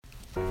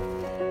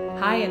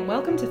Hi, and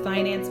welcome to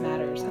Finance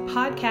Matters, a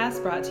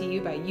podcast brought to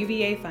you by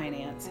UVA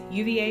Finance,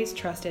 UVA's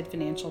trusted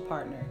financial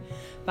partner.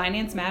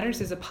 Finance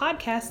Matters is a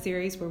podcast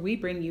series where we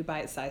bring you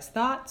bite-sized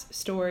thoughts,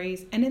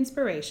 stories, and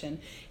inspiration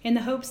in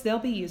the hopes they'll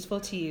be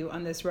useful to you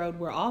on this road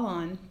we're all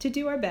on to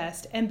do our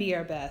best and be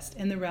our best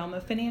in the realm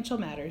of financial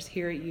matters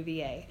here at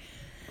UVA.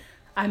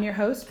 I'm your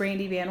host,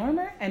 Brandy Van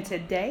Ormer, and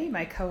today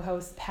my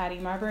co-host Patty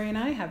Marbury and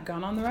I have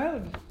gone on the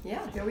road.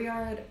 Yeah, here we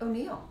are at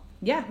O'Neill.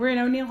 Yeah, we're in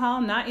O'Neill Hall,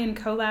 not in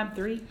CoLab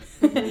 3.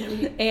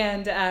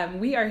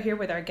 And we are here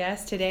with our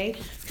guest today,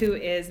 who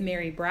is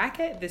Mary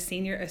Brackett, the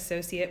Senior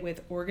Associate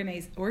with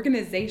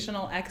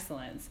Organizational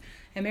Excellence.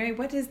 And Mary,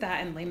 what does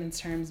that in layman's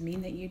terms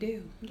mean that you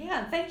do?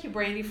 Yeah, thank you,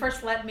 Brandy.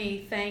 First, let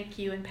me thank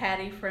you and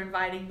Patty for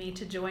inviting me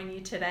to join you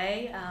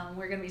today.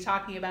 We're going to be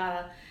talking about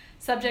a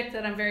subject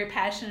that I'm very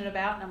passionate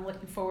about, and I'm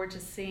looking forward to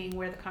seeing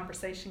where the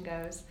conversation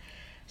goes.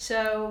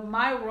 So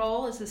my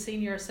role as a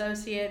senior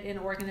associate in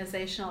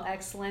organizational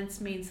excellence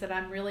means that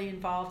I'm really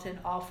involved in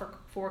all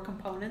four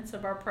components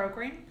of our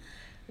program.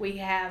 We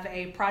have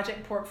a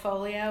project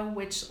portfolio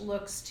which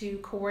looks to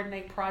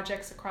coordinate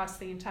projects across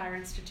the entire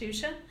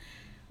institution.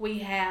 We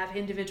have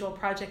individual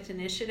project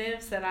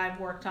initiatives that I've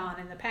worked on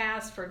in the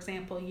past, for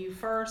example, You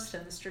First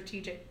and the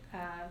Strategic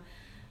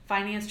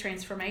Finance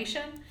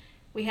Transformation.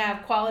 We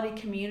have quality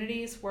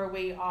communities where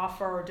we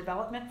offer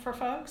development for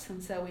folks,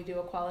 and so we do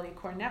a quality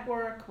core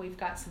network. We've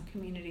got some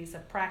communities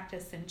of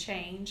practice and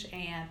change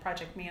and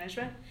project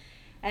management.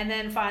 And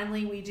then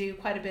finally, we do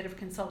quite a bit of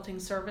consulting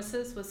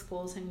services with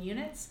schools and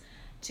units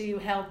to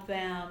help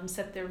them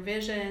set their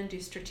vision, do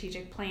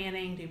strategic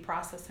planning, do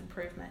process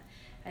improvement.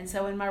 And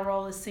so in my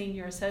role as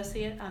senior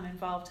associate, I'm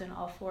involved in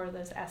all four of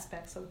those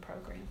aspects of the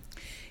program.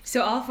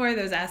 So all four of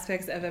those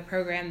aspects of a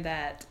program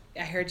that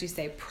I heard you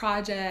say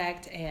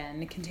project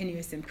and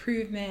continuous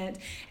improvement,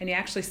 and you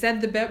actually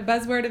said the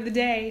buzzword of the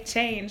day,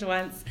 change,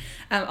 once.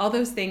 All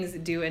those things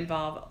do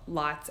involve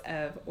lots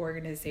of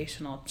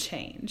organizational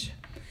change.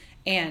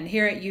 And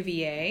here at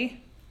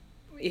UVA,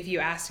 if you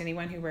asked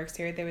anyone who works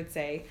here, they would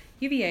say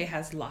UVA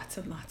has lots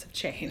and lots of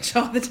change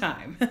all the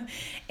time.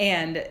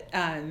 And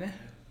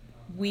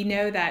we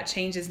know that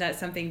change is not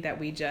something that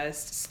we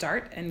just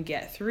start and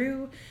get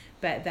through,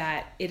 but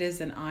that it is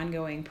an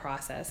ongoing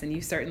process. And you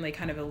certainly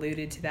kind of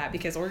alluded to that,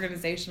 because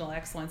organizational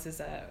excellence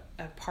is a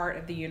part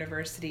of the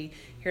university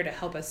here to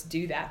help us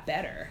do that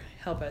better,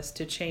 help us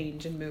to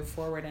change and move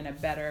forward in a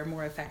better,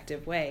 more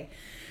effective way.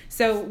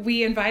 So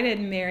we invited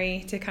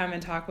Mary to come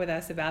and talk with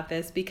us about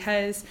this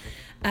because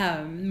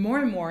more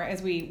and more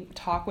as we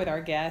talk with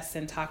our guests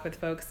and talk with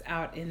folks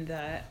out in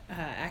the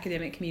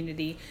academic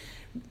community,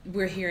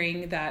 we're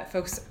hearing that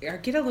folks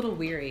get a little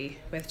weary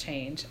with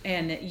change.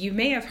 And you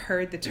may have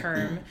heard the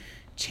term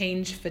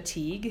change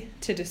fatigue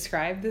to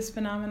describe this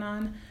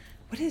phenomenon.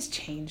 What is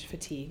change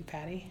fatigue,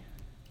 Patty?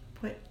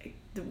 What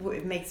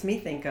it makes me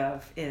think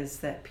of is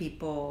that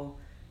people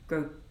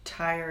grow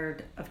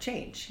tired of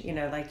change. You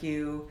know, like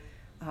you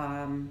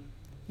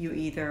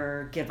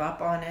either give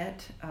up on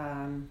it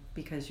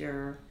because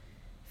you're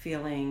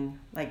feeling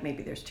like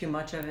maybe there's too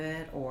much of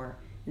it, or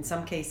in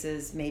some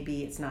cases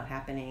maybe it's not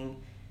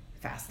happening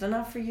fast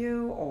enough for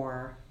you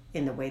or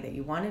in the way that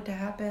you want it to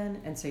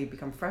happen, and so you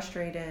become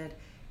frustrated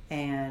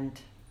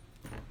and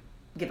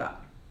give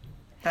up.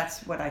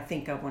 That's what I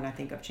think of when I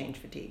think of change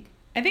fatigue.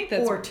 I think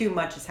that's... Or too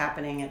much is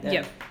happening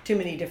at too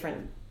many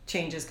different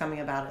changes coming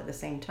about at the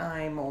same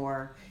time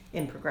or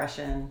in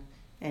progression,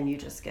 and you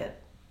just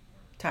get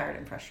tired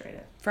and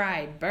frustrated.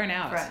 Fried,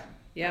 burnout. Fried.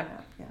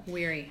 Yep. Yeah.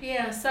 Weary.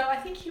 Yeah, so I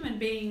think human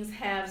beings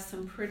have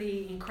some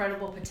pretty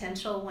incredible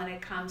potential when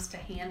it comes to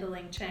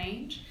handling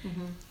change,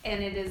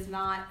 and it is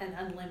not an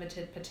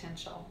unlimited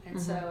potential.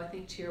 And so I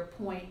think to your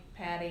point,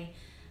 Patty,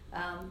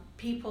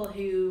 people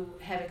who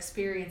have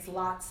experienced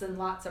lots and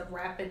lots of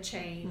rapid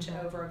change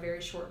over a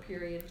very short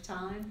period of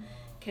time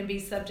can be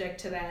subject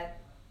to that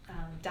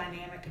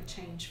dynamic of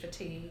change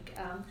fatigue.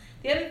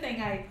 The other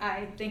thing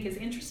I think is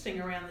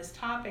interesting around this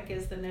topic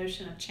is the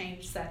notion of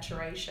change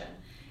saturation.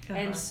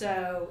 And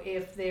so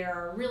if there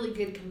are really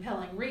good,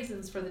 compelling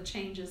reasons for the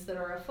changes that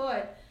are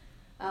afoot,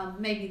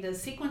 maybe the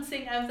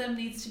sequencing of them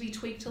needs to be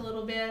tweaked a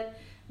little bit.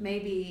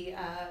 Maybe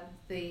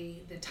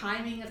the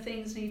timing of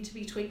things need to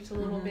be tweaked a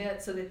little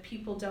bit so that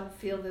people don't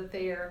feel that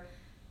they're...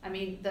 I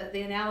mean,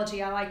 the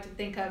analogy I like to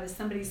think of is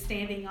somebody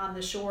standing on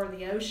the shore of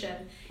the ocean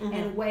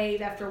and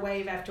wave after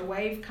wave after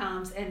wave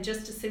comes, and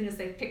just as soon as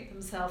they pick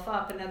themselves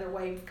up, another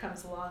wave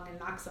comes along and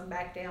knocks them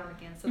back down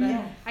again. So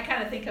that I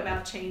kind of think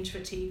about change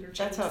fatigue or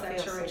change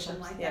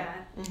saturation like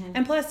that.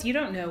 And plus, you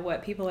don't know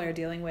what people are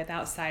dealing with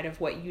outside of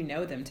what you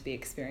know them to be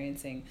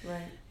experiencing.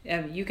 Right.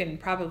 You can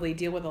probably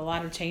deal with a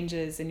lot of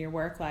changes in your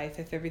work life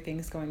if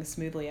everything's going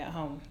smoothly at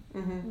home.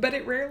 But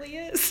it rarely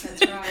is.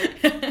 That's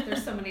right.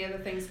 There's so many other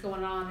things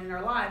going on in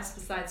our lives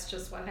besides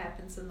just what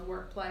happens in the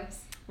workplace.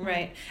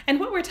 Right. And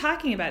what we're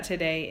talking about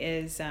today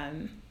is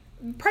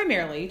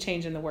primarily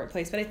change in the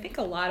workplace, but I think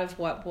a lot of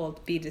what we'll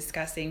be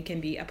discussing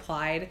can be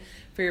applied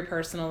for your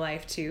personal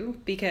life too,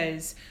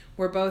 because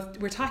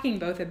we're talking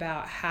both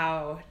about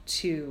how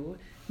to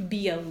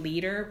be a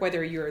leader,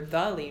 whether you're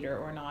the leader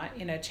or not,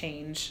 in a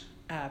change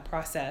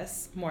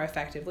process more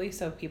effectively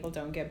so people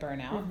don't get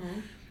burnout. Mm-hmm.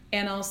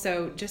 And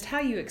also just how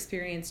you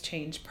experience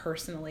change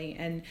personally,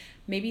 and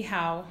maybe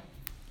how,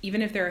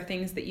 even if there are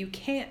things that you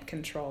can't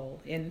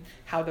control in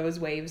how those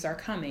waves are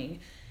coming,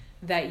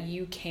 that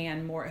you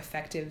can more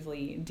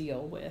effectively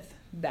deal with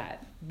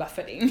that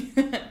buffeting.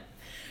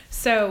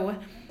 So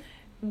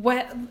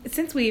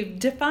since we've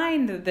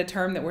defined the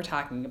term that we're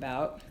talking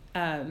about,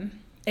 and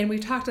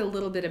we've talked a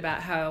little bit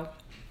about how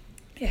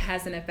it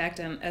has an effect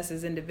on us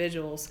as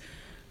individuals,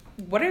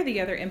 what are the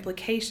other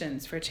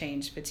implications for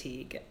change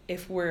fatigue?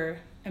 If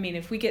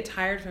we get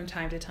tired from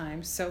time to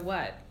time, so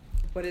what?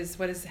 How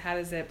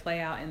does it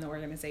play out in the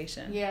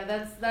organization?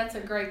 Yeah, that's a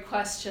great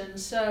question.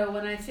 So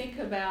when I think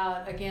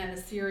about, again, a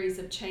series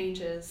of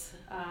changes,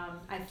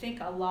 I think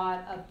a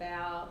lot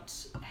about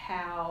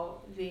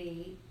how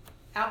the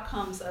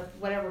outcomes of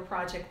whatever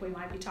project we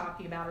might be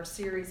talking about, or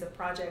series of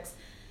projects,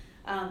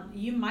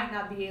 you might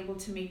not be able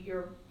to meet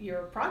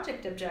your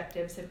project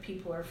objectives if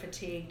people are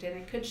fatigued, and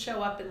it could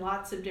show up in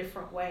lots of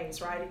different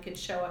ways, right? It could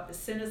show up as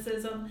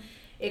cynicism.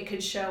 It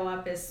could show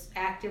up as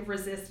active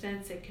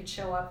resistance. It could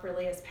show up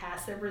really as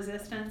passive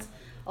resistance.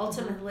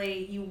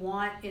 Ultimately, you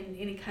want, in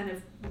any kind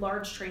of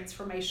large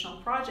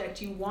transformational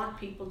project, you want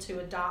people to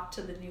adopt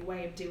to the new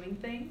way of doing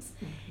things.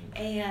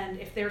 Mm-hmm. And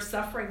if they're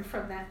suffering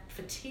from that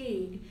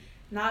fatigue,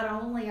 not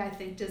only, I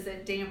think, does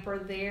it damper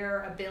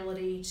their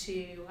ability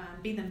to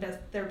be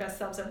their best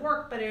selves at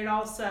work, but it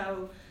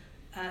also,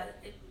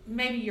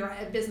 maybe your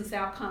business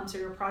outcomes or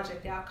your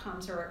project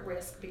outcomes are at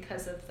risk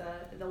because of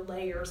the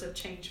layers of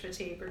change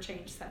fatigue or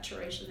change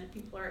saturation that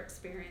people are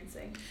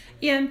experiencing.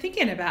 Yeah, I'm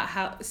thinking about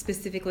how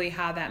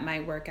that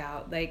might work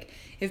out. Like,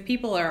 if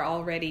people are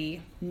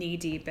already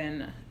knee-deep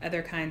in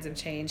other kinds of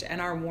change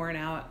and are worn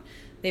out,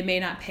 they may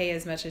not pay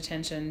as much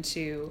attention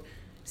to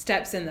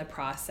steps in the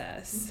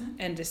process. Mm-hmm.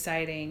 And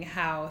deciding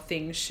how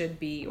things should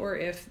be, or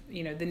if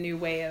the new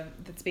way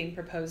that's being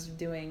proposed of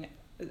doing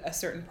a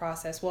certain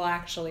process will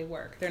actually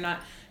work. They're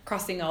not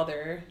crossing all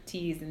their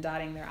T's and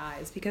dotting their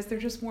I's because they're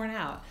just worn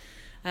out.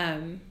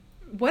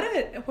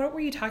 What were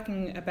you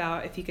talking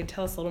about, if you could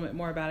tell us a little bit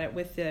more about it,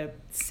 with the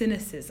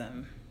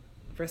cynicism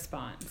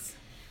response?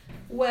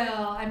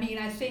 Well, I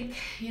think,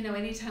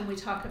 anytime we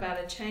talk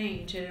about a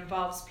change, it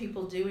involves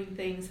people doing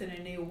things in a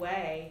new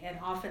way. And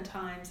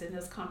oftentimes in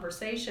those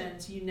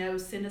conversations,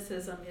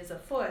 cynicism is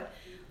afoot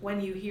when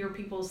you hear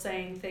people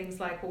saying things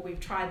like, well, we've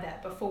tried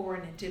that before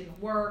and it didn't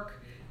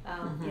work.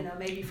 Mm-hmm.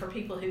 Maybe for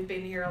people who've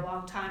been here a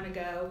long time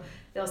ago,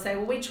 they'll say,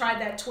 well, we tried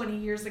that 20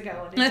 years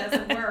ago and it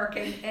doesn't work.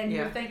 And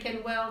you're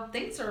thinking, well,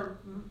 things are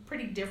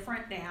pretty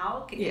different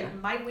now.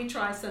 Might we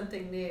try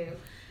something new?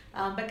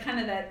 But kind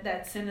of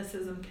that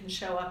cynicism can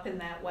show up in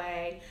that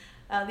way.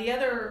 The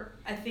other,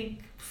 I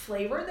think,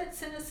 flavor that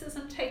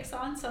cynicism takes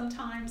on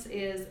sometimes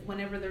is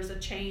whenever there's a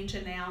change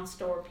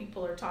announced or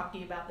people are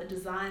talking about the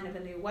design of a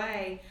new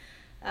way,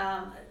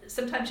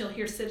 sometimes you'll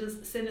hear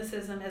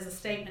cynicism as a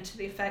statement to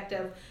the effect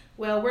of,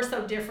 well, we're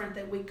so different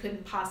that we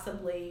couldn't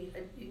possibly,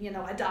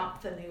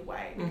 adopt the new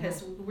way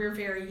because mm-hmm. we're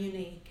very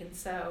unique. And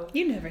so...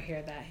 You never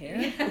hear that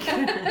here.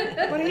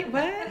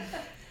 What?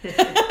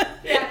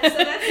 Yeah, so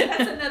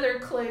that's another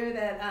clue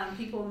that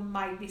people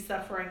might be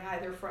suffering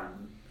either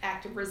from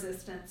active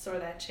resistance or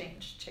that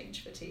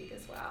change fatigue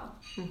as well.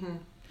 Mm-hmm.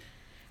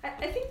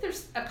 I think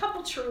there's a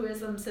couple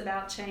truisms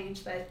about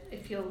change that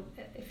if you'll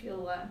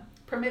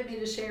permit me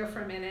to share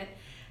for a minute.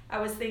 I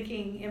was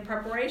thinking in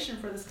preparation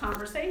for this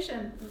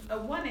conversation,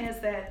 one is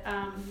that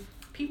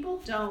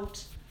people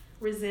don't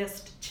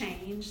resist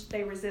change,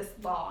 they resist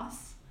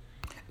loss.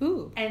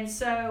 Ooh. And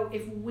so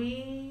if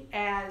we,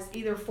 as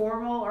either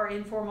formal or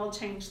informal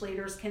change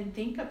leaders, can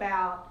think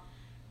about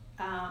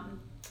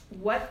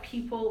what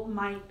people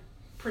might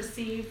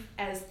perceive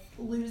as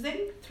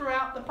losing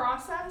throughout the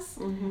process,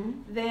 mm-hmm.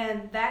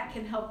 then that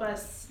can help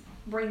us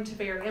bring to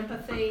bear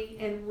empathy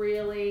and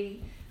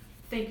really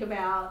think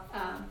about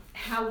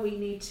how we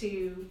need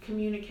to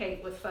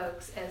communicate with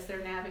folks as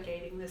they're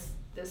navigating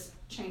this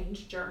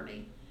change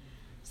journey.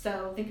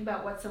 So think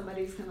about what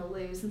somebody's going to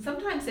lose. And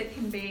sometimes it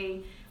can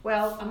be,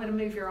 well, I'm going to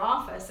move your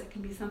office. It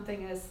can be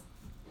something as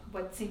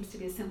what seems to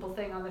be a simple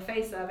thing on the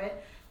face of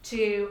it,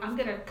 to I'm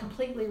going to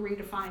completely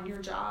redefine your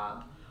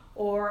job,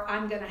 or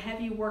I'm going to have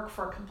you work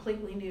for a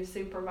completely new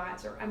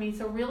supervisor.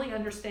 So really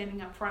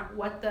understanding up front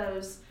what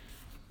those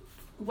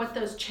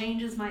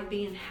changes might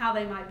be and how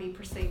they might be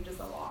perceived as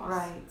a loss.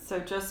 Right. So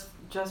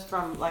just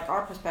from like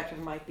our perspective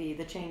might be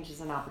the change is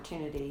an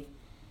opportunity.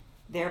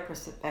 Their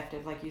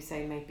perspective, like you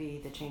say, might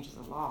be the change is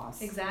a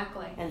loss.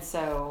 Exactly. And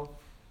so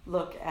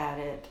look at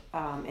it,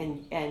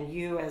 and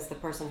you as the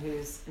person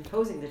who's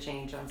imposing the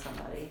change on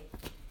somebody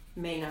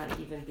may not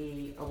even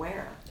be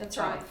aware. That's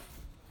right.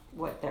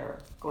 What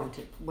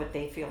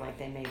they feel like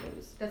they may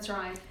lose. That's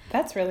right.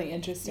 That's really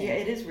interesting. Yeah,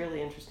 it is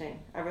really interesting.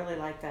 I really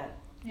like that.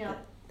 Yeah.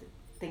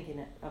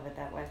 Thinking of it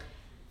that way.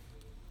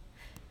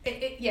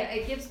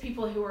 It gives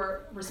people who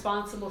are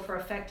responsible for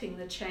affecting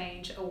the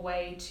change a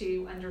way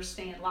to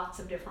understand lots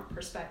of different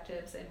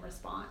perspectives in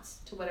response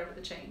to whatever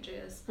the change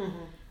is.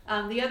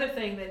 Mm-hmm. The other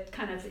thing that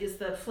kind of is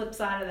the flip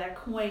side of that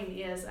coin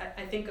is,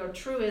 I think a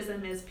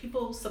truism is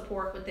people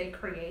support what they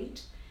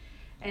create.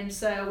 And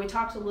so we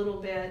talked a little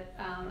bit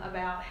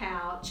about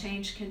how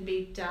change can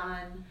be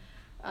done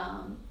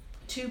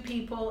to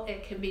people,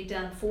 it can be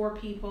done for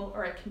people,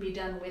 or it can be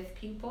done with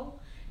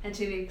people. And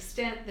to the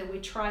extent that we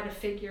try to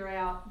figure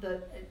out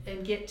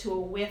and get to a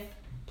with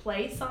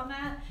place on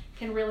that,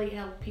 can really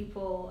help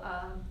people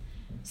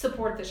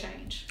support the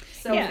change.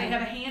 So if they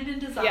have a hand in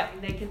design,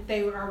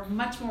 they are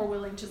much more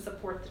willing to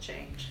support the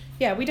change.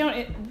 Yeah,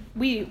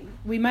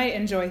 we might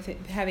enjoy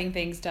having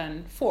things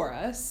done for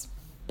us,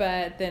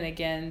 but then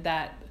again,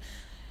 that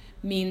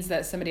means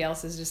that somebody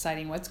else is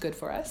deciding what's good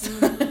for us.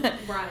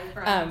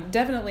 Right.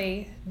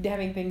 Definitely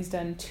having things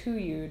done to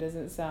you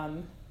doesn't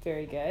sound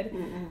very good.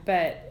 Mm-mm.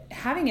 But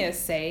having a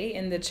say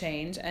in the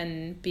change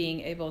and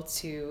being able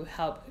to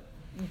help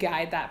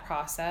guide that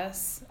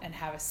process and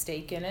have a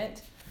stake in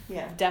it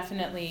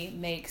definitely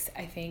makes,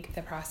 I think,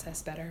 the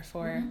process better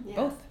for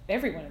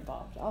everyone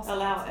involved. Also,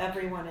 allow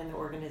everyone in the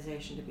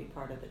organization to be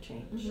part of the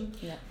change.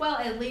 Mm-hmm. Yeah. Well,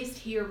 at least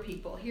hear what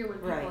people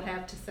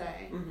have to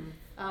say,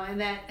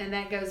 and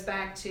that goes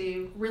back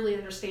to really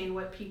understand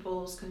what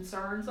people's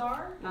concerns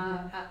are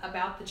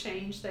about the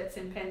change that's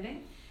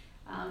impending.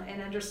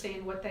 And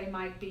understand what they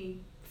might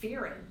be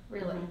fearing,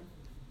 really.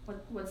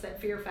 What's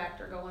that fear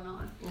factor going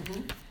on?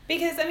 Mm-hmm.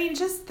 Because, I mean,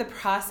 just the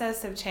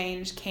process of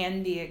change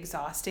can be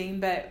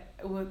exhausting, but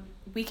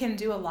we can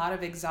do a lot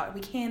of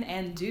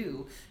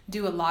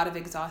do a lot of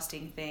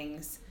exhausting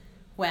things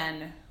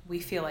when we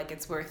feel like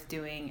it's worth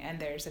doing and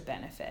there's a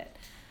benefit.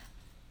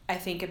 I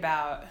think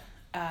about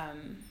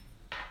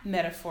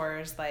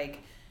metaphors like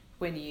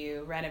when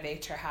you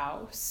renovate your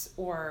house,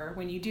 or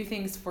when you do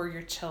things for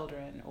your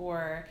children,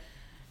 or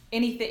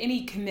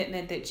any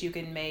commitment that you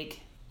can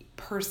make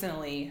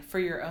personally for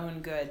your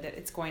own good, that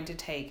it's going to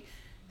take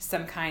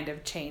some kind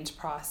of change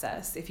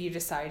process. If you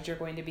decide you're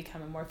going to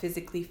become a more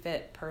physically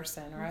fit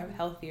person or a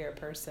healthier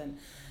person,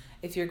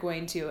 if you're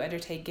going to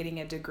undertake getting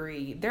a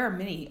degree, there are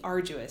many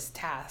arduous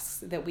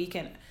tasks that we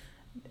can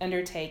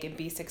undertake and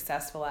be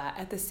successful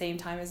at the same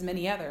time as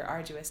many other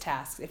arduous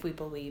tasks if we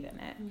believe in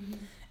it.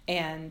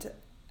 And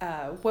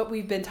what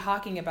we've been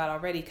talking about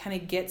already kind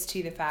of gets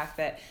to the fact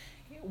that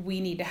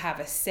we need to have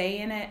a say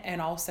in it, and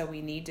also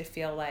we need to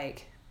feel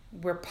like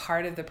we're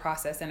part of the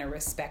process in a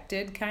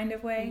respected kind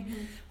of way.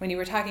 When you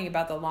were talking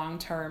about the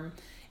long-term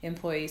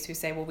employees who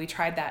say, well, we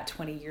tried that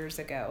 20 years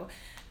ago,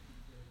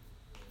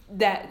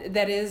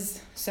 that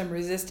is some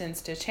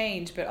resistance to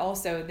change, but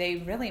also they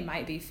really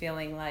might be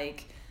feeling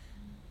like,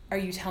 are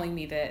you telling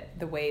me that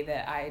the way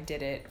that I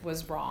did it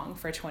was wrong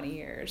for 20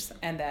 years?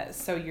 And that,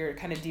 so you're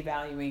kind of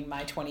devaluing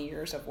my 20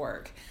 years of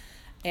work.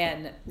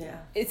 And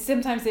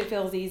sometimes it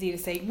feels easy to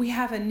say, we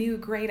have a new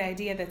great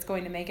idea that's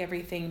going to make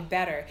everything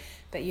better,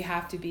 but you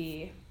have to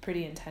be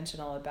pretty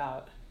intentional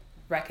about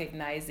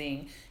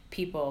recognizing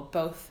people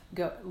both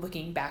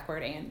looking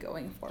backward and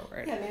going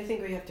forward. Yeah, I mean, I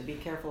think we have to be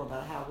careful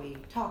about how we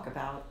talk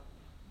about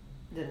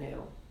the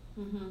new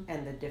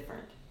and the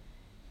different,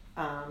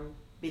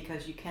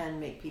 because you can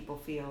make people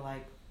feel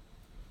like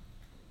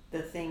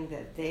the thing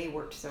that they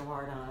worked so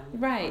hard on.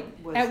 Right.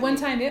 At one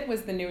time, it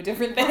was the new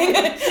different thing.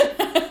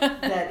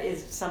 That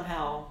is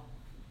somehow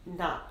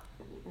not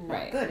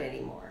good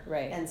anymore.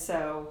 Right. And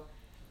so,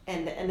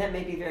 and that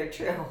may be very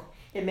true.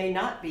 It may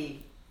not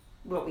be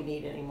what we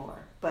need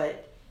anymore,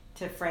 but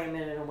to frame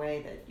it in a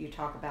way that you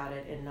talk about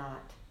it in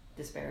not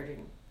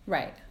disparaging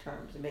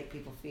terms and make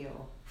people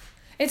feel.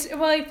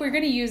 If we're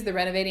going to use the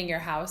renovating your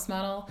house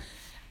model,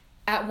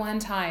 at one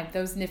time,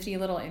 those nifty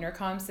little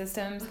intercom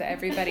systems that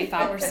everybody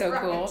thought were so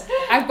cool.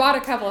 I've bought a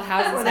couple of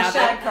houses now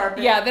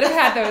that have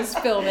had those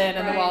filled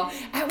in the wall.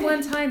 At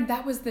one time,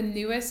 that was the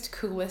newest,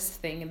 coolest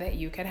thing that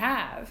you could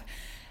have.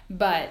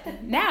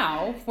 But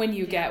now, when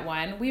you get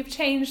one, we've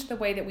changed the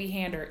way that we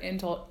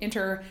handle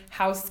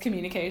inter-house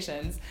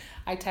communications.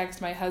 I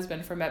text my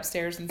husband from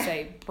upstairs and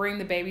say, bring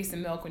the baby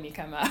some milk when you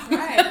come up.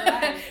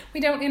 Right. We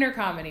don't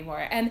intercom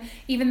anymore. And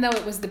even though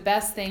it was the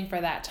best thing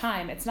for that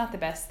time, it's not the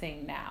best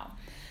thing now.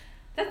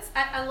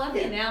 I love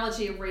the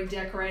analogy of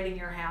redecorating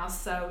your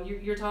house. So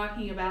you're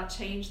talking about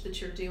change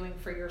that you're doing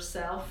for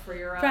yourself, for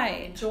your own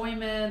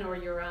enjoyment or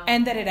your own,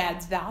 and that it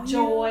adds value,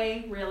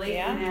 joy. Really, it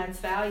adds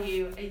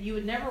value. You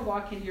would never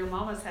walk into your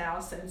mama's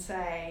house and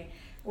say,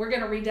 "We're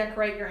going to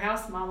redecorate your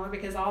house, Mama,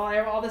 because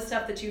all the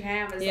stuff that you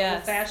have is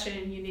old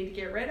fashioned and you need to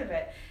get rid of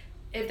it."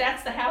 If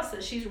that's the house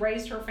that she's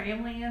raised her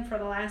family in for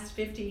the last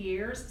 50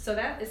 years, so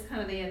that is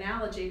kind of the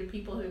analogy to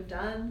people who've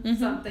done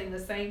something the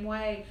same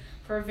way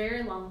for a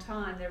very long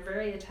time. They're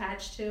very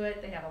attached to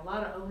it. They have a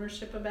lot of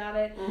ownership about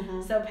it.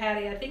 So,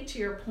 Patty, I think to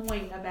your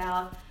point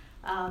about,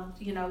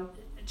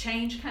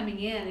 change coming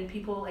in and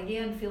people,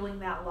 again, feeling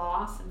that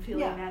loss and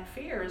feeling that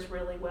fear is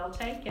really well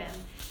taken.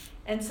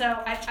 And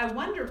so I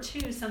wonder,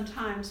 too,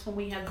 sometimes when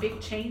we have big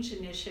change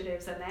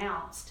initiatives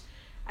announced,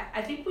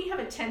 I think we have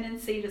a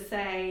tendency to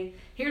say,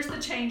 here's the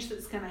change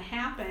that's going to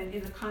happen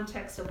in the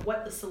context of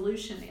what the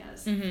solution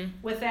is,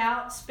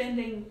 without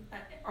spending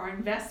or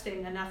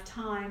investing enough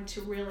time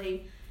to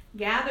really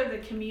gather the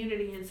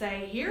community and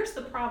say, here's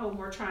the problem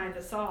we're trying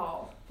to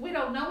solve. We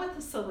don't know what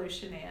the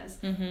solution is.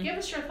 Give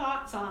us your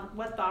thoughts on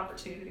what the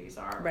opportunities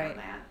are right. on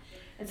that.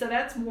 And so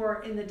that's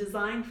more in the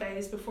design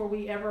phase before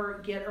we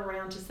ever get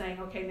around to saying,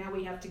 okay, now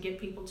we have to get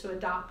people to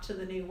adopt to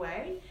the new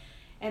way.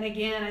 And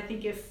again, I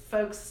think if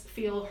folks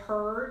feel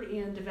heard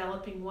in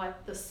developing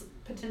what the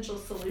potential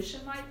solution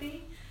might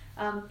be,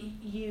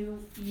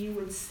 you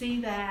would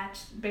see that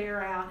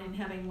bear out in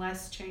having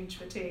less change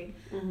fatigue,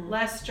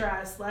 less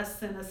stress, less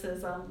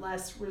cynicism,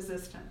 less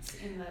resistance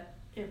in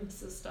the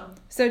system.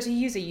 So to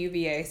use a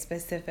UVA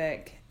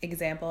specific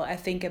example, I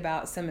think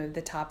about some of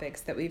the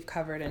topics that we've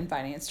covered in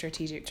finance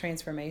strategic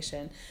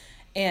transformation,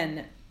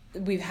 and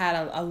we've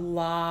had a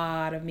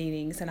lot of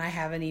meetings, and I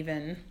haven't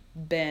even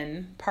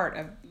been part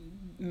of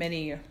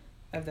many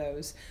of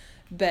those,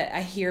 but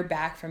I hear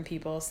back from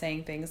people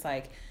saying things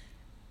like,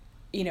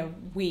 you know,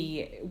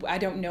 I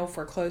don't know if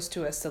we're close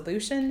to a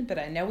solution, but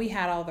I know we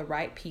had all the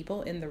right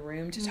people in the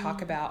room to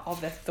talk about all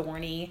the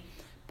thorny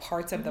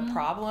parts of the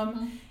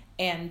problem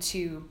and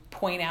to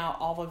point out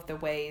all of the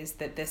ways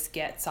that this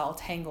gets all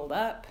tangled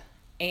up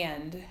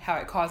and how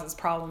it causes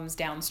problems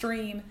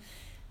downstream.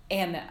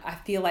 And I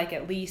feel like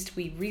at least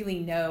we really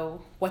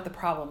know what the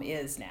problem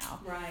is now.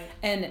 Right.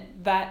 And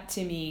that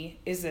to me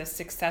is a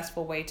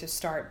successful way to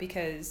start,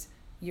 because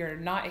you're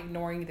not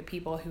ignoring the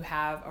people who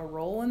have a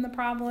role in the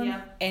problem,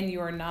 and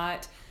you're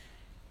not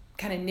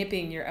kind of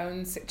nipping your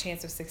own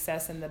chance of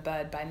success in the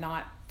bud by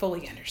not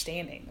fully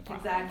understanding the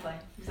problem.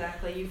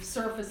 Exactly. You've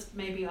surfaced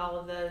maybe all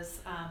of those,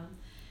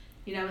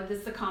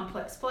 this is a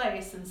complex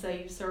place, and so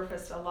you've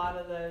surfaced a lot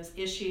of those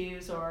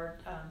issues or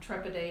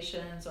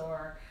trepidations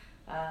or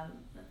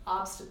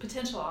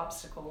potential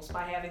obstacles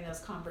by having those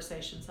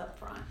conversations up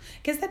front.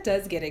 Because that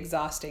does get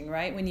exhausting,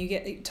 right? When you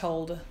get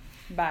told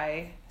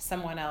by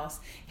someone else,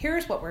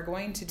 here's what we're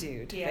going to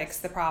do to fix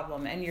the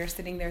problem, and you're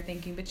sitting there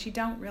thinking, but you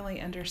don't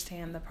really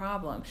understand the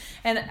problem.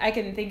 And I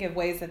can think of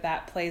ways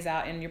that plays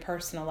out in your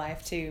personal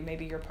life too.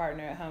 Maybe your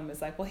partner at home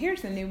is like, well,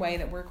 here's the new way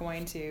that we're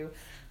going to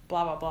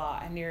blah blah blah,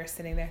 and you're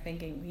sitting there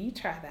thinking, well, you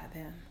try that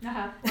then.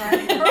 Right.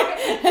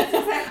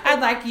 I'd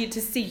like you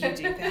to see you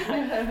do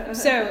that.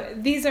 So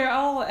these are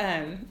all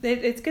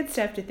it's good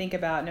stuff to think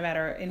about no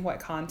matter in what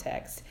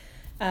context.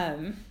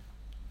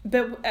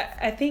 But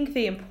I think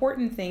the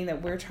important thing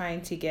that we're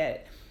trying to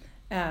get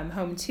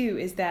home to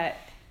is that,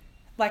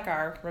 like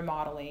our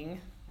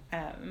remodeling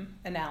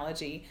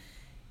analogy,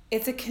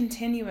 it's a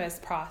continuous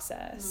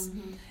process.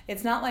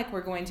 It's not like we're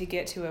going to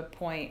get to a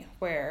point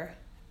where,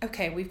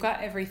 okay, we've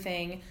got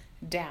everything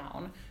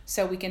down,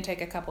 so we can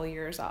take a couple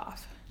years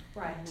off.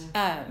 Right.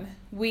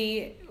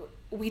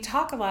 We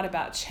talk a lot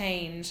about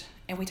change,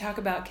 and we talk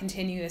about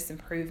continuous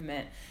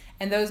improvement,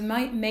 and those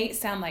may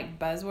sound like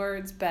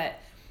buzzwords, but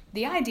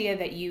the idea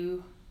that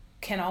you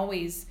can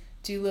always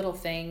do little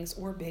things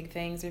or big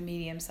things or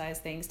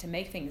medium-sized things to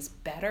make things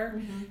better,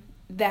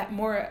 that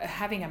more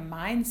having a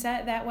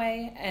mindset that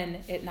way, and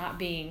it not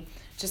being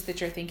just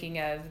that you're thinking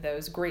of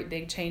those great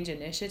big change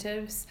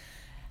initiatives,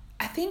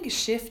 I think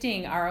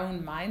shifting our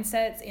own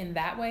mindsets in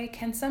that way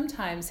can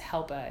sometimes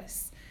help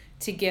us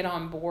to get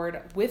on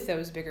board with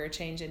those bigger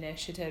change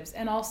initiatives,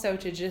 and also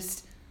to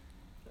just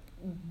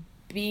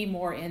be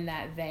more in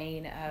that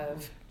vein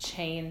of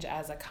change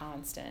as a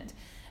constant.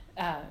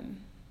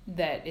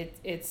 That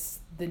it's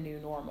the new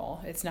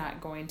normal. We're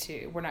not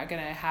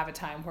going to have a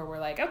time where we're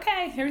like,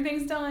 okay,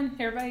 everything's done,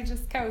 everybody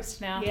just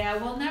coast now.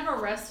 Yeah, we'll never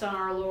rest on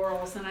our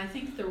laurels, and I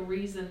think the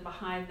reason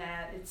behind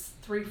that, it's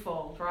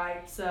threefold,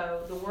 right?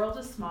 So the world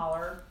is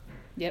smaller.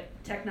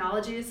 Yep.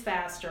 Technology is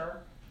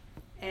faster,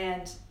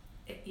 and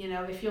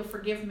if you'll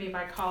forgive me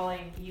by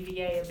calling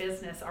UVA a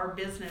business, our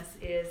business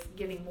is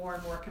getting more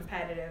and more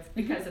competitive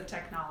because of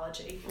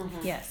technology.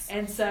 Yes.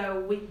 And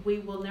so we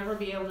will never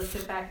be able to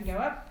sit back and go,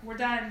 oh, we're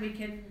done. We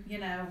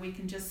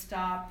can just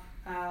stop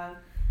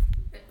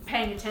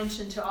paying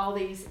attention to all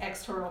these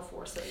external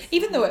forces.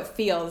 Even though it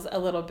feels a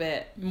little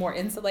bit more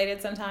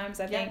insulated sometimes,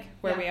 I think,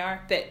 where we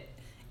are, but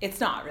it's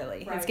not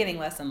really. Right. It's getting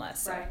less and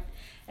less. So. Right.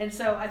 And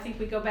so I think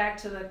we go back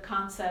to the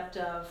concept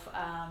of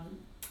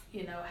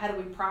how do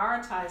we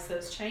prioritize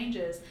those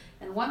changes?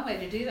 And one way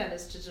to do that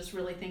is to just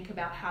really think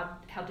about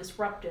how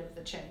disruptive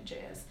the change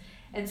is.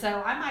 And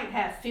so I might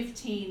have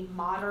 15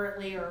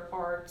 moderately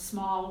or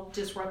small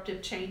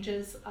disruptive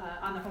changes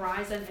on the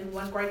horizon, and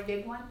one great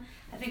big one.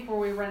 I think where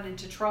we run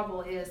into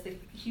trouble is the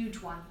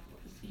huge ones,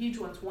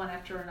 one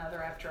after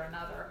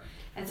another.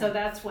 And so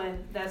that's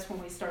when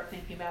we start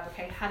thinking about,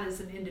 okay, how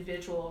does an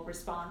individual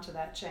respond to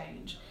that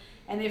change?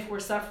 And if we're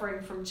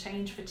suffering from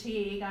change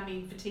fatigue, I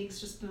mean, fatigue's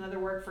just another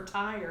word for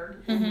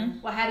tired. Mm-hmm.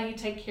 Well, how do you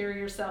take care of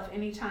yourself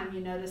anytime you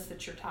notice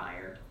that you're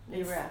tired?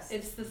 You rest.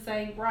 It's the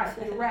same, right?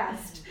 You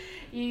rest.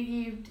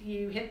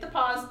 You hit the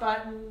pause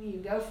button. You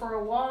go for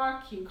a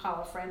walk. You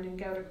call a friend and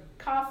go to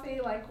coffee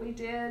like we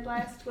did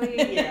last week.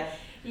 Yeah.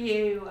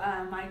 You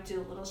might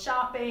do a little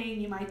shopping.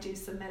 You might do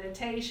some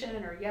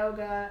meditation or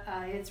yoga.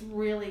 It's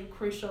really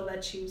crucial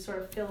that you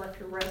sort of fill up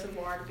your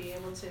reservoir to be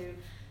able to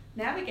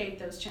navigate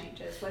those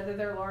changes, whether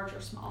they're large or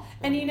small.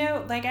 And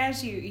like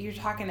as you're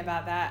talking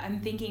about that,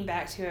 I'm thinking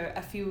back to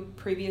a few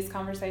previous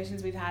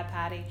conversations we've had,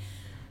 Patty,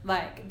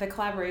 like the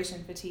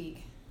collaboration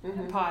fatigue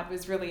pod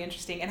was really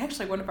interesting, and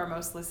actually one of our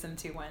most listened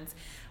to ones.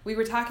 We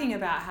were talking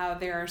about how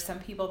there are some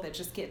people that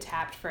just get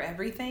tapped for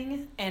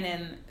everything, and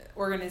in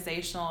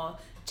organizational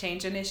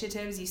change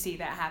initiatives you see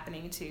that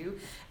happening too.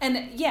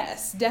 And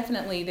yes,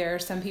 definitely there are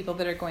some people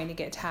that are going to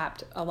get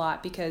tapped a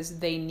lot because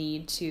they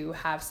need to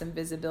have some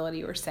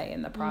visibility or say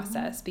in the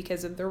process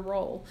because of their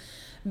role.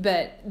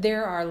 But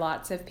there are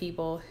lots of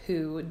people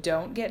who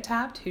don't get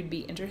tapped who'd be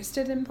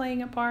interested in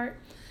playing a part,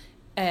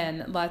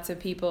 and lots of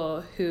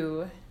people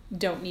who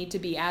don't need to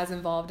be as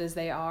involved as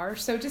they are.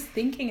 So just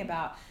thinking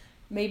about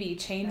maybe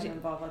changing,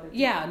 Involve other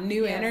people.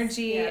 new Yes,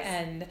 energy yes.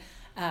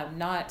 and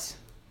not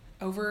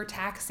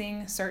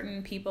overtaxing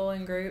certain people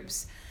and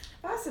groups.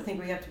 I also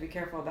think we have to be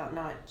careful about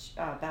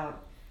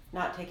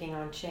not taking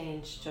on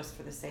change just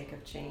for the sake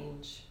of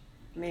change.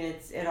 I mean,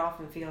 it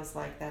often feels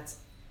like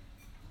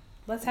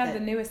Let's have That-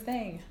 the newest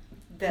thing.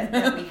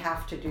 that we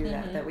have to do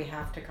that, Mhm. that we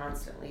have to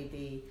constantly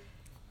be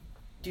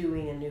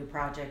doing a new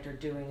project or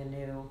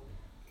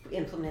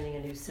implementing a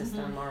new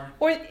system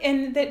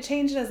And that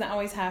change doesn't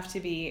always have to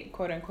be,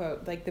 quote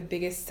unquote, like the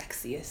biggest,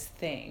 sexiest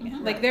thing.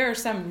 Mhm. Like there are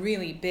some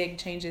really big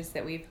changes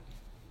that we've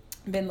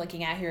been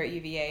looking at here at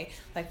UVA,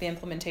 like the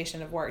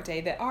implementation of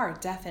Workday, that are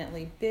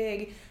definitely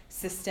big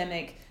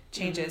systemic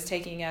changes,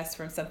 taking us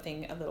from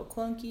something a little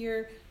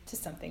clunkier to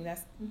something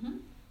that's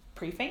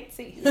pretty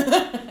fancy.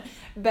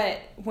 But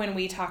when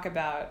we talk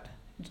about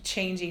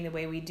changing the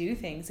way we do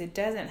things, it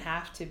doesn't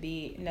have to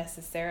be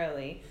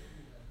necessarily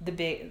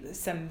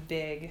some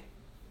big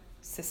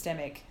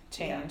systemic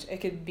change. It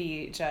could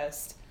be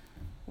just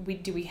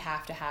we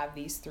have to have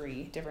these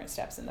 3 different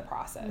steps in the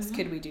process?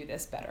 Could we do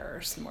this better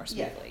or more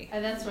smoothly?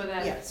 And that's where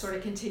that sort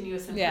of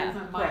continuous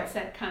improvement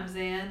mindset comes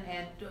in,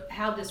 and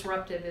how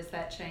disruptive is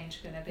that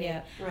change going to be?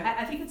 Yeah. Right.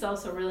 I think it's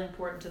also really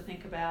important to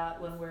think about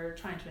when we're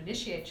trying to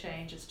initiate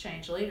change as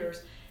change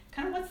leaders,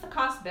 kind of what's the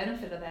cost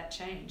benefit of that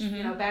change?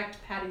 Back to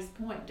Patty's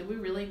point, do we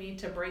really need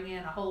to bring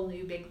in a whole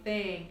new big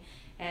thing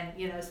and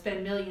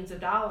spend millions of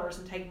dollars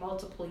and take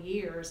multiple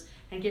years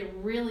and get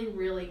really,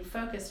 really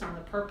focused on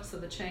the purpose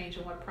of the change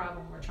and what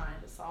problem we're trying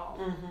to solve?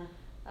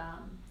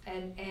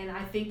 And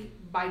I think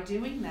by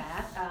doing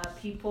that,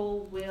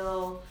 people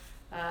will,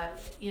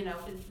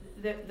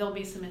 there'll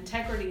be some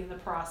integrity in the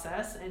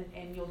process,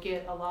 and you'll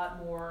get a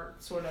lot more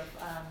sort of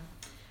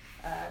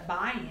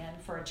buy-in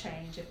for a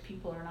change if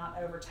people are not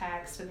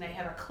overtaxed and they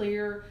have a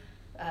clear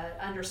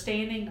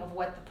understanding of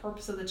what the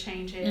purpose of the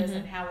change is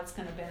and how it's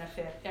going to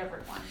benefit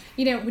everyone.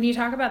 When you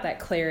talk about that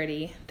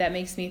clarity, that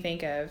makes me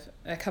think of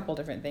a couple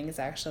different things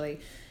actually.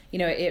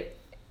 It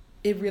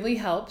really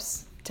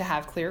helps to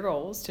have clear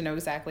goals, to know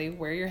exactly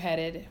where you're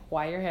headed,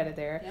 why you're headed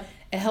there. Yep.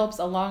 It helps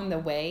along the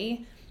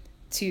way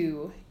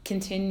to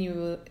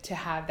continue to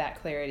have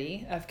that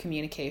clarity of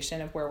communication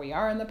of where we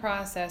are in the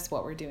process,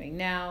 what we're doing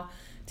now,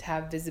 to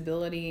have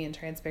visibility and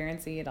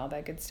transparency and all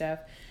that good stuff.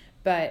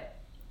 But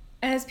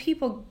as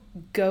people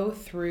go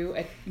through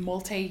a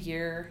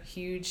multi-year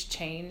huge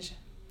change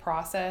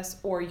process,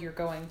 or you're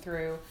going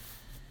through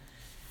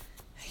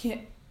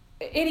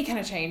any kind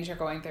of change you're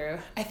going through,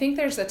 I think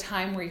there's a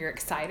time where you're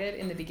excited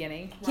in the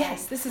beginning. Right,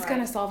 Yes, this is right.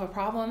 going to solve a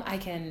problem.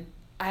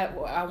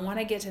 I want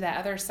to get to that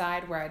other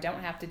side where I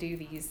don't have to do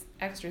these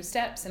extra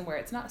steps and where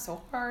it's not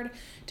so hard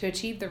to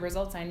achieve the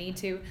results I need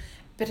to.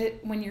 But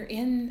when you're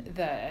in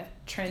the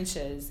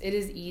trenches, it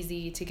is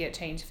easy to get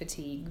change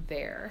fatigue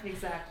there.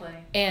 Exactly.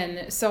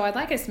 And so I'd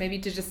like us maybe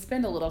to just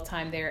spend a little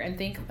time there and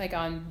think like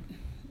on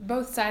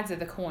both sides of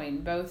the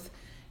coin, both,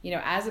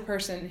 as a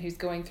person who's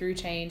going through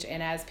change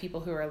and as people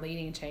who are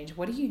leading change.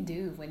 What do you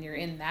do when you're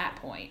in that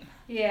point?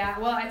 Yeah,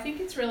 well, I think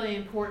it's really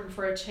important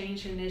for a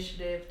change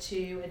initiative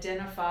to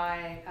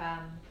identify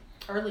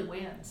early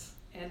wins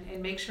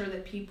and make sure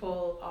that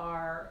people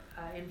are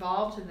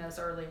involved in those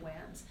early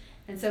wins.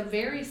 And so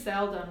very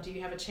seldom do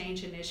you have a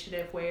change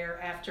initiative where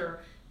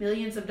after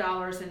millions of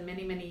dollars and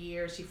many, many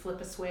years, you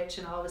flip a switch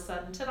and all of a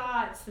sudden,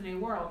 ta-da, it's the new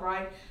world,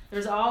 right?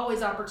 There's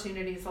always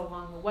opportunities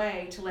along the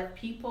way to let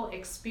people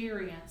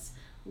experience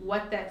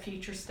what that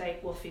future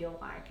state will feel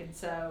like. And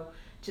so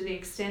to the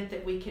extent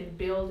that we can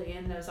build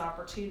in those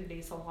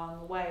opportunities along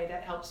the way,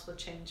 that helps with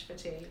change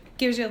fatigue.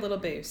 Gives you a little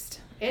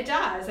boost. It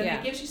does, and Yeah.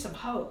 it gives you some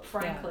hope,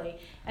 frankly.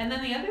 And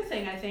then the other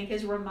thing, I think,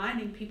 is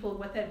reminding people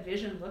what that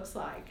vision looks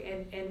like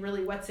and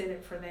really what's in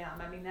it for them.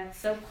 I mean, that's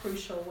so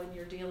crucial when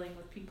you're dealing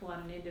with people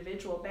on an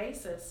individual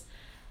basis.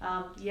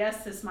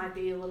 Yes, this might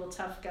be a little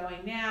tough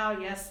going now.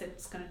 Yes,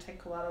 it's going to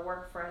take a lot of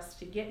work for us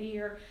to get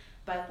here.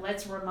 but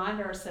let's remind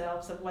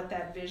ourselves of what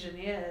that vision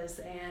is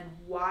and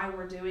why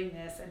we're doing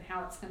this and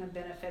how it's going to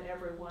benefit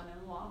everyone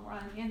in the long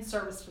run in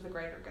service to the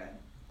greater good.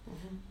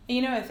 Mm-hmm.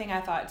 You know, a thing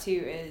I thought too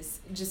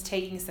is just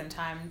taking some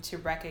time to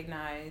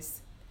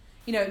recognize,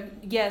 you know,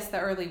 yes, the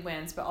early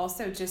wins, but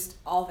also just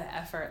all the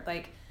effort,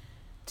 like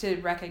to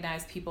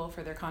recognize people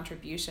for their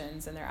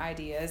contributions and their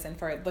ideas and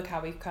for look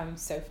how we've come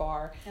so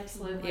far.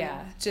 Absolutely.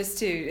 Yeah, just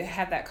to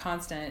have that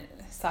constant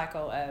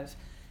cycle of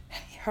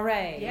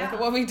hooray, Yeah. look at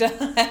what we've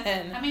done.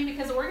 I mean,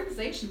 because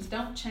organizations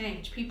don't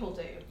change, people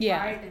do,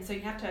 Yeah. right? And so you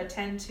have to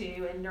attend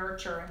to and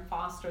nurture and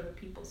foster the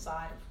people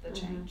side of the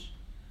change.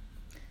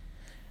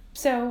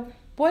 So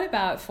what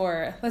about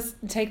let's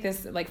take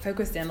this like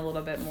focused in a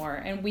little bit more.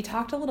 And we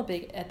talked a little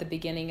bit at the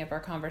beginning of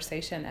our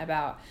conversation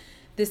about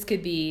this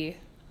could be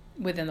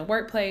within the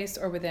workplace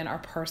or within our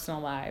personal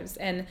lives.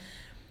 And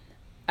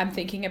I'm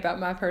thinking about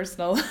my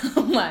personal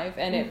life,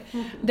 and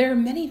there are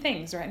many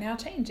things right now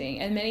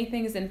changing and many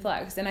things in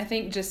flux. And I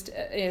think just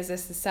as a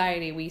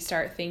society, we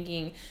start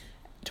thinking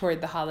toward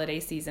the holiday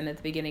season at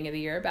the beginning of the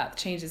year about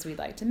changes we'd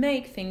like to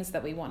make, things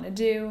that we want to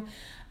do.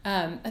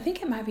 I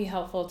think it might be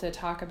helpful to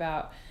talk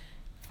about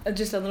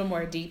just a little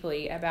more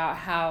deeply about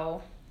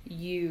how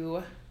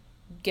you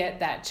get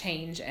that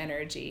change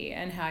energy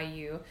and how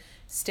you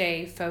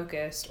stay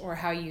focused or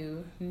how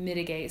you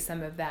mitigate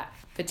some of that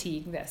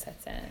fatigue that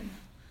sets in.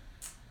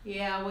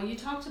 Yeah, well, you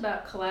talked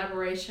about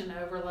collaboration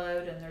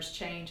overload, and there's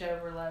change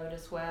overload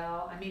as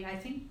well. I mean, I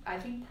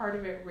think part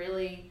of it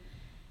really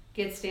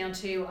gets down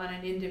to, on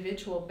an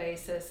individual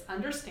basis,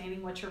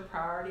 understanding what your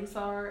priorities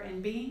are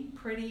and being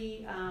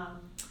pretty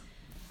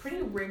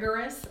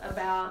rigorous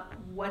about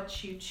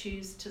what you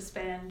choose to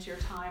spend your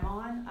time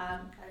on.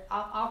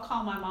 I'll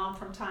call my mom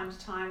from time to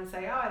time and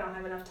say, oh, I don't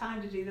have enough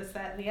time to do this,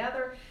 that, and the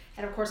other.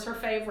 And of course, her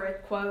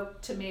favorite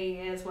quote to me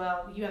is,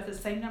 well, you have the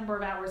same number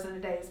of hours in a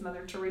day as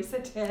Mother Teresa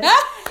did.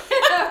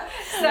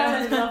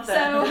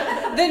 So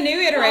the new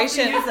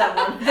iteration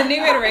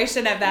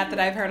of that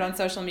I've heard on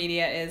social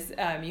media is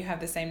you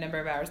have the same number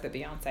of hours that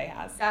Beyonce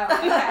has. Oh,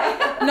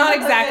 okay. Not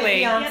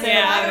exactly. Yes,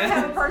 yeah. I don't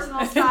have a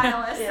personal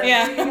stylist. So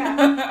Yeah. there you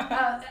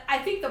go. I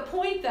think the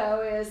point,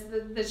 though, is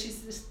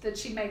that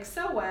she makes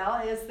so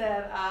well is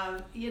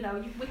that we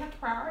have to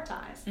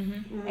prioritize,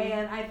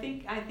 and I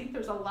think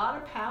there's a lot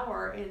of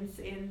power in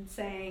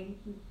saying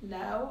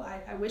no.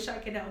 I wish I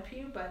could help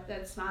you, but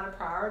that's not a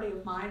priority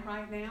of mine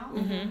right now.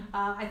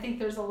 I think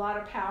there's a lot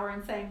of power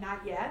in saying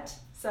not yet.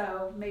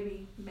 So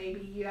maybe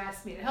you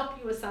asked me to help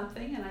you with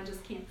something and I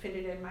just can't fit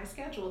it in my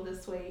schedule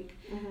this week.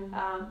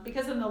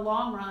 Because in the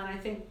long run, I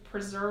think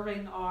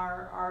preserving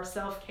our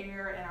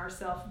self-care and our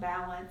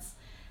self-balance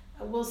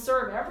will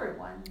serve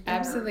everyone better.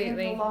 Absolutely. In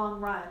the long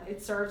run.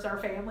 It serves our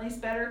families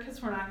better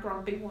because we're not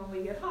grumpy when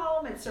we get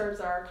home. It serves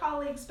our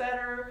colleagues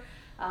better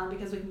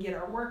because we can get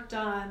our work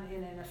done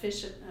in an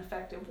efficient and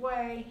effective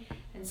way.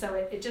 And so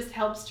it just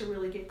helps to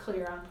really get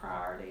clear on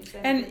priorities.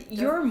 And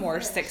you're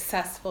more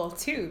successful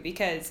too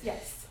because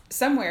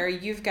somewhere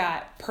you've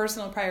got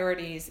personal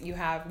priorities, you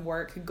have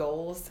work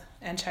goals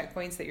and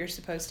checkpoints that you're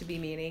supposed to be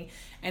meeting.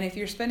 And if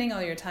you're spending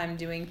all your time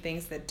doing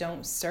things that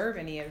don't serve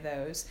any of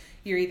those,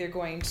 you're either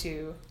going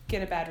to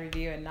get a bad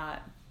review and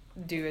not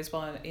do as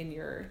well in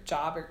your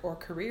job or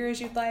career as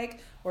you'd like,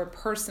 or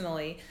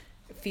personally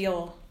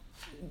feel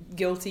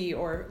guilty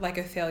or like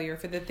a failure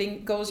for the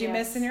goals you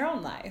miss in your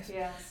own life.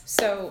 Yes.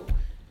 So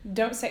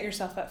don't set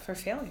yourself up for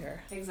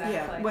failure. Exactly.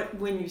 Yeah.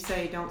 When you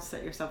say don't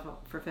set yourself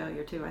up for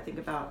failure too, I think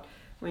about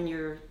when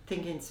you're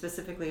thinking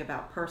specifically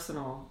about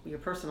your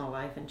personal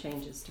life and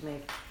changes to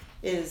make,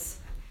 is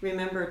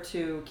remember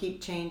to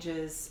keep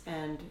changes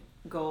and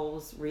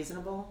goals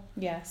reasonable.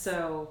 Yes.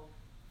 So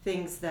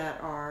things that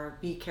are,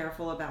 be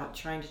careful about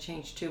trying to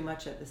change too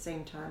much at the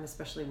same time,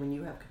 especially when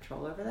you have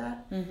control over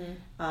that.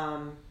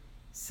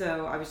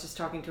 So I was just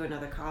talking to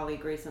another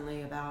colleague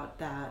recently about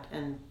that,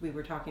 and we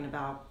were talking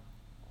about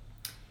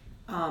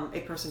a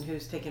person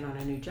who's taken on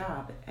a new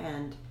job,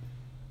 and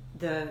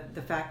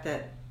the fact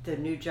that the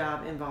new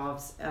job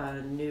involves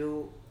a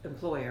new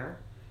employer,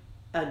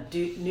 a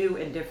new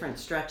and different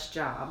stretch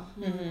job,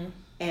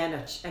 and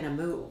a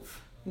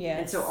move. Yes.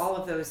 And so all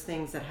of those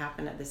things that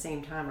happen at the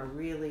same time are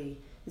really,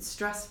 it's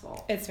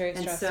stressful. It's very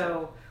stressful. And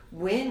so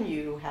when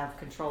you have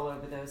control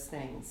over those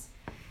things,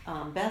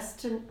 best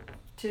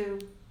to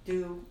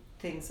do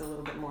things a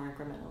little bit more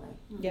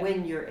incrementally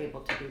when you're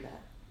able to do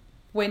that.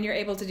 When you're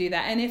able to do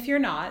that. And if you're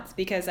not,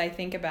 because I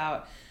think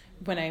about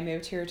when I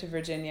moved here to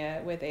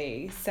Virginia with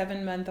a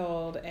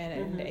 7-month-old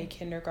and a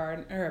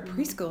kindergarten or a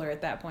preschooler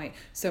at that point.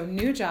 So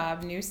new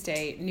job, new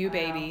state, new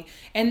baby.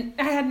 And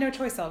I had no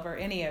choice over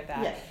any of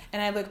that. Yeah.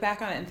 And I look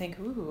back on it and think,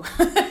 ooh,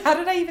 how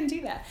did I even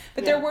do that?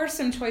 But there were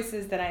some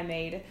choices that I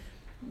made,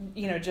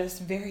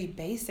 just very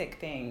basic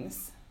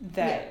things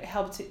that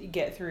helped to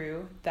get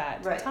through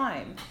that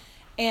time.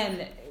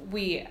 And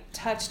we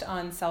touched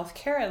on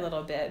self-care a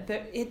little bit,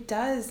 but it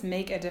does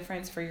make a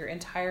difference for your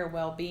entire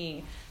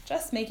well-being,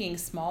 just making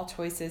small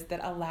choices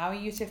that allow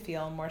you to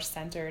feel more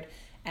centered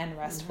and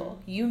restful.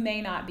 You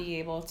may not be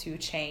able to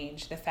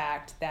change the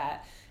fact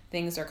that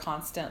things are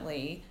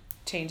constantly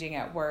changing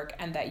at work,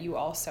 and that you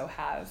also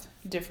have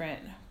different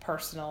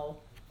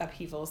personal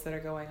upheavals that are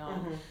going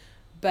on.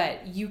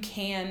 But you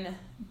can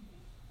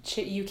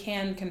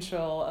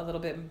control a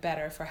little bit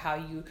better for how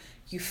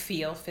you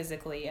feel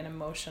physically and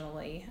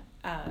emotionally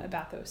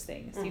about those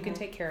things. You can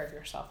take care of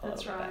yourself a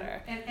little bit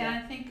better.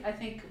 And I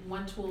think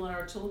one tool in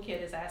our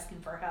toolkit is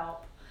asking for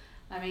help.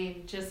 I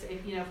mean, just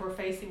if we're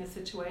facing a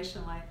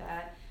situation like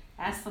that,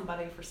 ask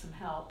somebody for some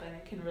help, and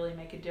it can really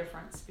make a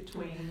difference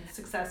between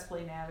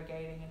successfully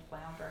navigating and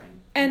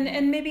floundering.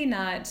 And maybe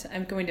not,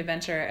 I'm going to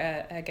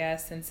venture a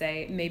guess and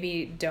say,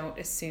 maybe don't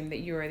assume that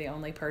you are the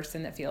only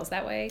person that feels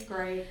that way.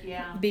 Great,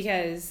 yeah.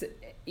 Because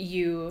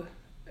you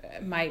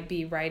might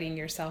be writing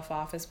yourself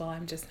off as, well,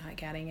 I'm just not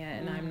getting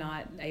it, and I'm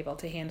not able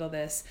to handle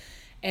this.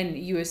 And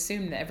you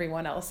assume that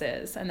everyone else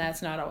is, and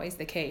that's not always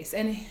the case.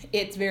 And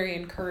it's very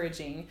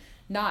encouraging.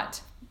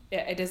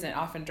 It doesn't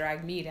often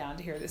drag me down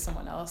to hear that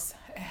someone else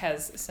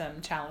has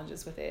some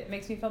challenges with it. It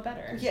makes me feel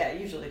better. Yeah,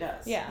 it usually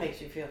does. Yeah. Makes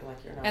you feel like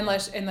you're not.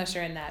 Unless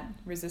you're in that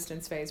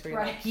resistance phase where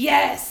you're like,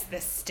 yes,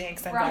 this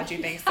stinks. I'm glad you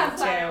think so too.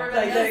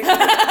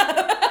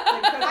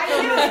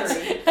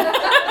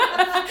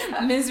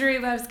 Misery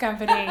loves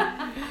company.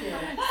 Yeah.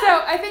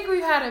 So I think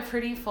we've had a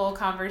pretty full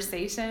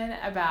conversation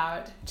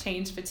about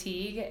change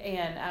fatigue,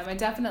 and I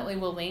definitely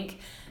will link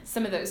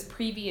some of those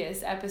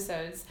previous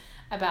episodes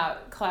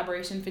about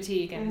collaboration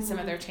fatigue and some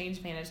other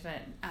change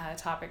management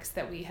topics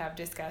that we have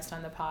discussed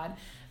on the pod.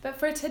 But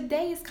for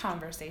today's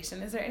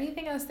conversation, is there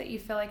anything else that you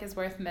feel like is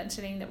worth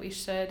mentioning that we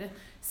should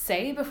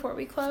say before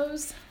we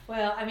close?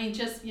 Well, I mean,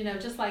 just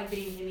like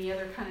being any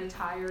other kind of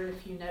tired,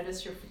 if you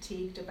notice you're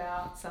fatigued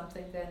about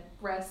something, then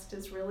rest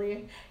is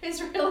really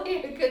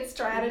a good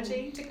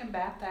strategy to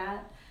combat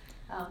that.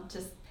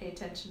 Just pay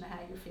attention to how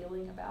you're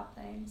feeling about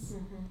things.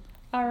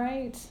 All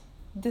right.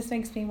 This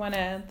makes me want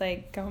to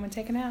go home and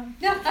take a nap.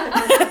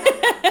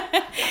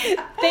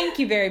 Thank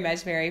you very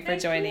much, Mary, for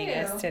joining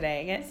us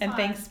today. And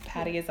thanks,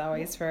 Patty, as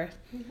always, for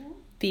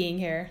being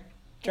here,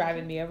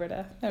 driving me over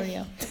to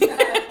O'Neill.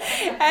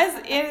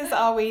 As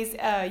always,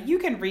 you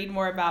can read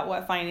more about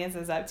what finance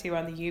is up to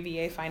on the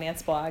UVA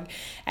Finance blog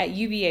at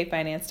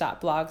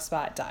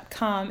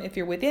uvafinance.blogspot.com. If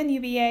you're within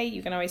UVA,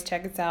 you can always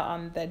check us out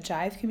on the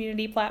Jive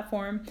community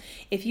platform.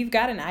 If you've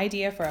got an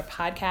idea for a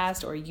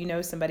podcast, or you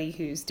know somebody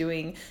who's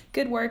doing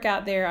good work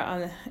out there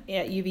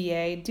at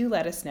UVA, do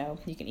let us know.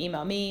 You can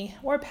email me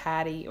or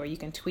Patty, or you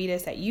can tweet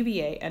us at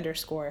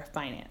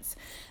UVA_finance.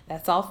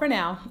 That's all for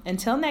now.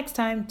 Until next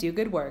time, do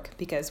good work,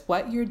 because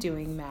what you're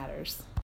doing matters.